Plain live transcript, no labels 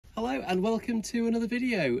Hello and welcome to another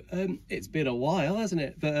video. It's been a while, hasn't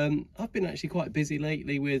it? But I've been actually quite busy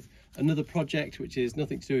lately with another project which is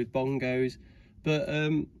nothing to do with bongos. But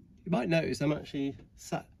you might notice I'm actually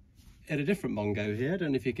sat in a different bongo here. I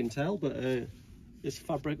don't know if you can tell, but this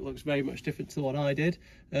fabric looks very much different to what I did.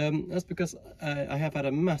 That's because I have had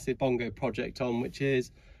a massive bongo project on, which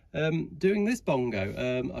is doing this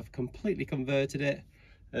bongo. I've completely converted it.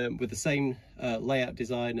 With the same layout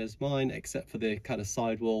design as mine, except for the kind of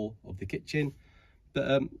side wall of the kitchen.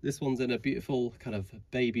 But this one's in a beautiful kind of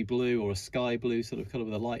baby blue or a sky blue sort of colour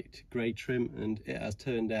with a light grey trim, and it has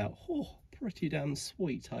turned out pretty damn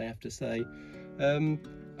sweet, I have to say.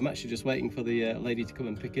 I'm actually just waiting for the lady to come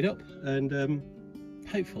and pick it up, and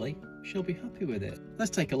hopefully she'll be happy with it. Let's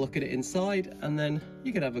take a look at it inside, and then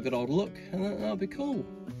you can have a good old look, and that'll be cool.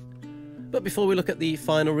 But before we look at the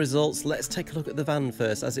final results, let's take a look at the van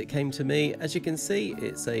first as it came to me. As you can see,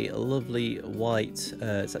 it's a lovely white,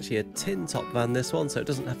 it's actually a tin top van, this one, so it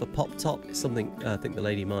doesn't have a pop top. It's something I think the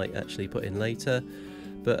lady might actually put in later.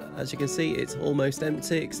 But as you can see, it's almost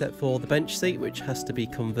empty except for the bench seat, which has to be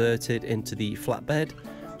converted into the flatbed.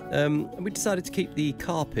 We decided to keep the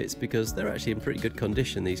carpets because they're actually in pretty good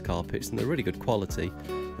condition, these carpets, and they're really good quality.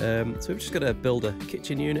 So we've just got to build a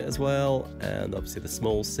kitchen unit as well, and obviously the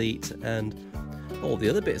small seat and all the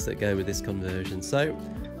other bits that go with this conversion. So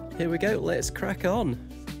here we go, let's crack on.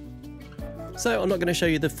 So I'm not going to show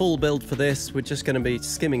you the full build for this, we're just going to be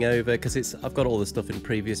skimming over because I've got all the stuff in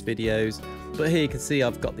previous videos. But here you can see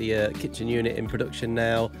I've got the kitchen unit in production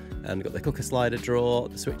now, and I've got the cooker slider drawer,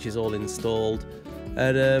 the switch is all installed.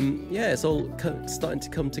 And yeah, it's all starting to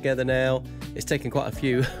come together now. It's taken quite a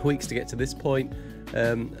few weeks to get to this point.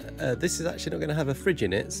 This is actually not going to have a fridge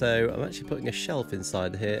in it, so I'm actually putting a shelf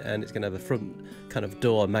inside here, and it's going to have a front kind of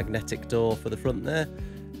door, magnetic door for the front there.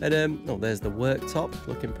 And oh, there's the worktop,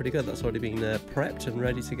 looking pretty good. That's already been prepped and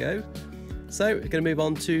ready to go. So we're going to move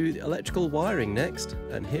on to electrical wiring next,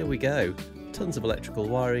 and here we go. Tons of electrical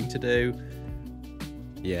wiring to do.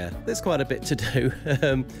 Yeah, there's quite a bit to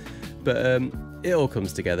do, but it all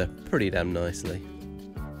comes together pretty damn nicely.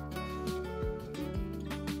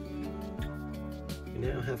 We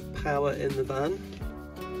now have power in the van.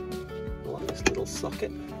 I like this little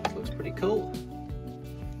socket, it looks pretty cool.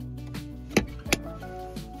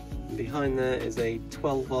 And behind there is a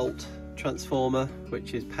 12-volt transformer,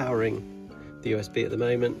 which is powering the USB at the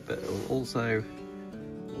moment, but it will also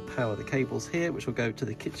power the cables here, which will go to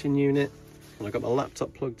the kitchen unit. And I've got my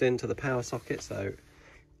laptop plugged into the power socket, so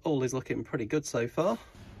all is looking pretty good so far.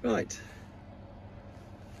 Right,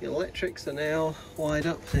 the electrics are now wired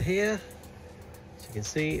up to here. As you can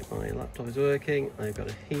see, my laptop is working. I've got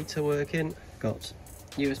a heater working, got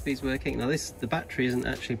USBs working. Now the battery isn't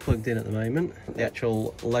actually plugged in at the moment, the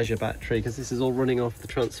actual leisure battery, because this is all running off the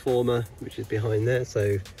transformer, which is behind there.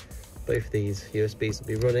 So both these USBs will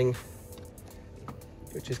be running,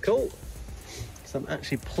 which is cool. So I'm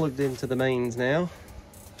actually plugged into the mains now.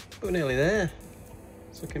 We're nearly there.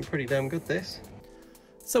 It's looking pretty damn good, this.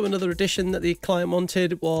 So another addition that the client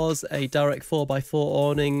wanted was a direct 4x4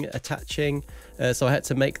 awning attaching. So I had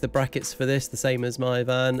to make the brackets for this the same as my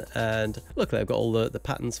van, and luckily I've got all the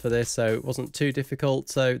patterns for this, so it wasn't too difficult.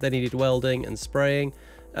 So they needed welding and spraying,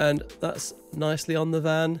 and that's nicely on the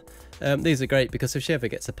van. These are great because if she ever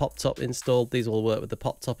gets a pop top installed, these will work with the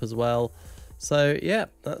pop top as well. So yeah,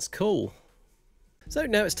 that's cool. So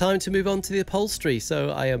now it's time to move on to the upholstery.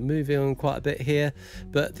 So I am moving on quite a bit here,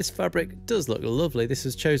 but this fabric does look lovely. This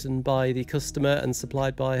was chosen by the customer and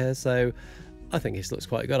supplied by her, so I think this looks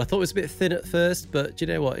quite good. I thought it was a bit thin at first, but do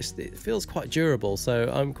you know what? It feels quite durable, so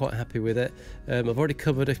I'm quite happy with it. I've already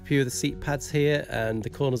covered a few of the seat pads here, and the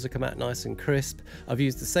corners have come out nice and crisp. I've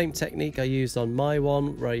used the same technique I used on my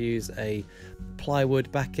one, where I use a plywood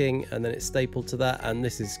backing and then it's stapled to that, and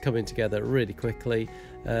this is coming together really quickly.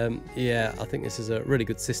 Yeah, I think this is a really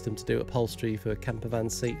good system to do upholstery for camper van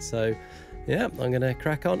seats. So yeah, I'm going to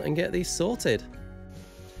crack on and get these sorted.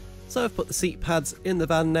 So I've put the seat pads in the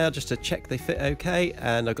van now just to check they fit okay,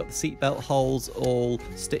 and I've got the seat belt holes all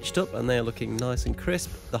stitched up and they're looking nice and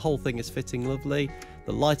crisp. The whole thing is fitting lovely.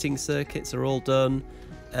 The lighting circuits are all done,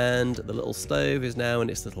 and the little stove is now in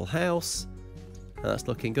its little house, and that's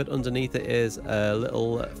looking good. Underneath it is a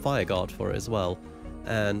little fire guard for it as well,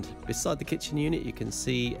 and beside the kitchen unit you can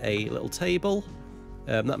see a little table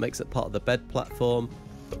that makes it part of the bed platform.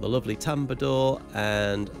 Got the lovely tambour door,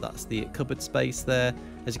 and that's the cupboard space there.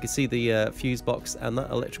 As you can see, the fuse box and that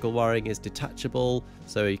electrical wiring is detachable,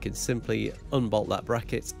 so you can simply unbolt that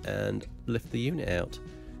bracket and lift the unit out.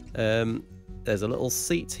 There's a little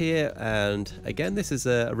seat here, and again, this is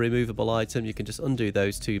a removable item. You can just undo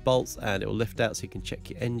those two bolts and it will lift out, so you can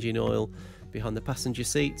check your engine oil, behind the passenger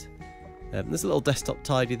seat. There's a little desktop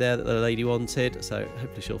tidy there that the lady wanted, so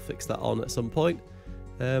hopefully she'll fix that on at some point.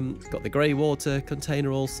 Got the grey water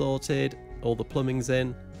container all sorted, all the plumbing's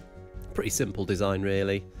in. Pretty simple design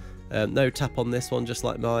really. No tap on this one, just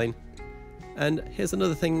like mine. And here's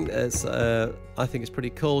another thing that's I think is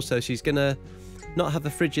pretty cool. So she's gonna not have a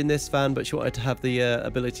fridge in this van, but she wanted to have the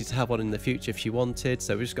ability to have one in the future if she wanted.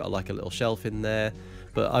 So we just got like a little shelf in there,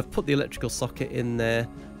 but I've put the electrical socket in there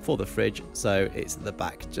for the fridge, so it's at the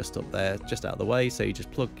back, just up there, just out of the way. So you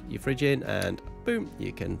just plug your fridge in and boom,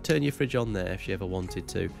 you can turn your fridge on there if she ever wanted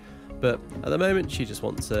to. But at the moment she just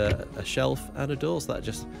wants a shelf and a door, so that's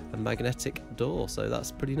just a magnetic door, so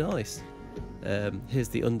that's pretty nice. Here's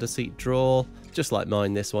the underseat drawer, just like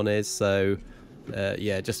mine this one is. So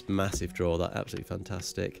yeah, just massive drawer, that absolutely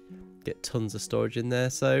fantastic. Get tons of storage in there.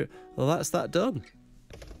 So well, that's that done.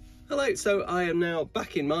 Hello, so I am now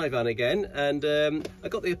back in my van again, and I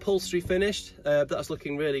got the upholstery finished. That's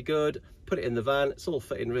looking really good. Put it in the van, it's all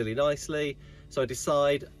fitting really nicely. So I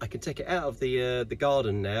decide I can take it out of the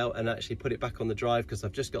garden now and actually put it back on the drive, because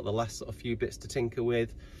I've just got the last sort of few bits to tinker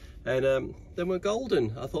with. And then we're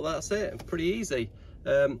golden. I thought that's it, pretty easy.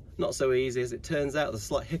 Not so easy as it turns out. There's a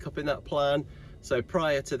slight hiccup in that plan. So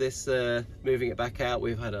prior to this moving it back out,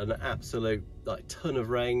 we've had an absolute ton of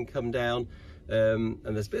rain come down. And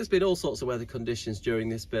there's been all sorts of weather conditions during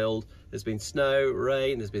this build. There's been snow,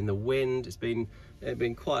 rain, there's been the wind. It's been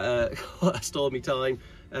quite a stormy time,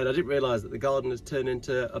 and I didn't realise that the garden has turned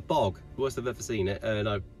into a bog, worst I've ever seen it. And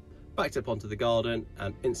I backed up onto the garden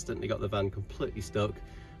and instantly got the van completely stuck,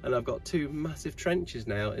 and I've got two massive trenches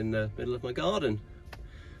now in the middle of my garden,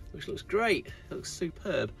 which looks great. It looks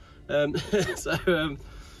superb.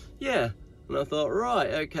 Yeah. And I thought,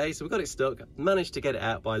 right, okay, so we got it stuck. Managed to get it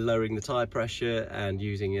out by lowering the tyre pressure and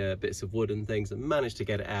using bits of wood and things, and managed to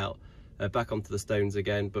get it out back onto the stones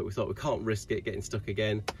again. But we thought we can't risk it getting stuck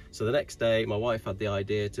again. So the next day, my wife had the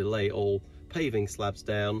idea to lay all paving slabs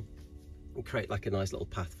down and create like a nice little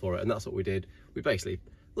path for it. And that's what we did. We basically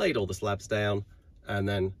laid all the slabs down, and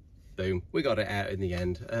then boom, we got it out in the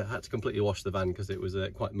end. Had to completely wash the van because it was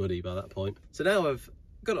quite muddy by that point. So now I've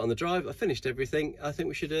got it on the drive, I finished everything. I think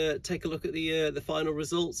we should take a look at the final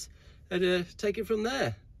results and take it from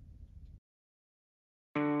there.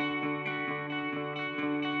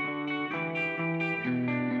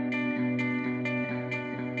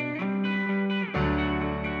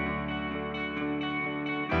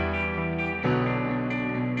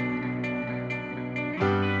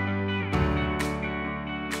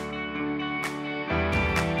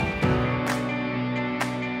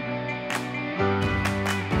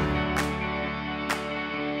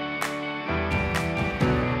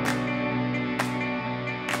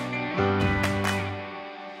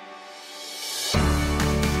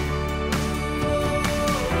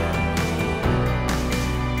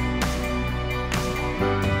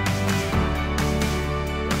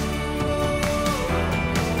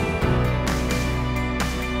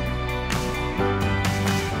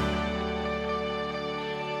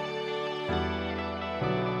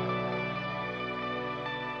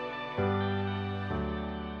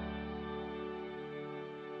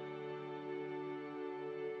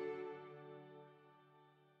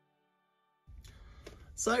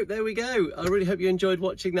 So there we go. I really hope you enjoyed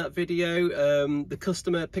watching that video. The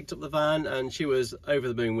customer picked up the van and she was over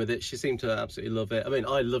the moon with it. She seemed to absolutely love it. I mean,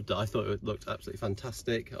 I loved it. I thought it looked absolutely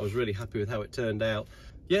fantastic. I was really happy with how it turned out.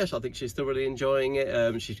 Yes, I think she's thoroughly enjoying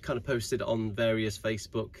it. She kind of posted on various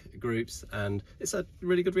Facebook groups and it's had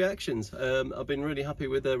really good reactions. I've been really happy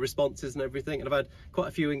with the responses and everything, and I've had quite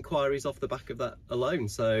a few inquiries off the back of that alone,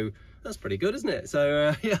 so that's pretty good, isn't it?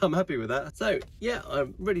 So yeah, I'm happy with that. So yeah,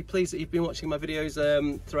 I'm really pleased that you've been watching my videos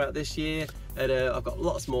throughout this year, and I've got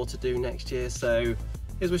lots more to do next year. So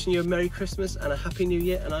here's wishing you a Merry Christmas and a Happy New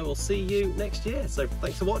Year, and I will see you next year. So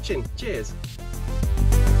thanks for watching. Cheers.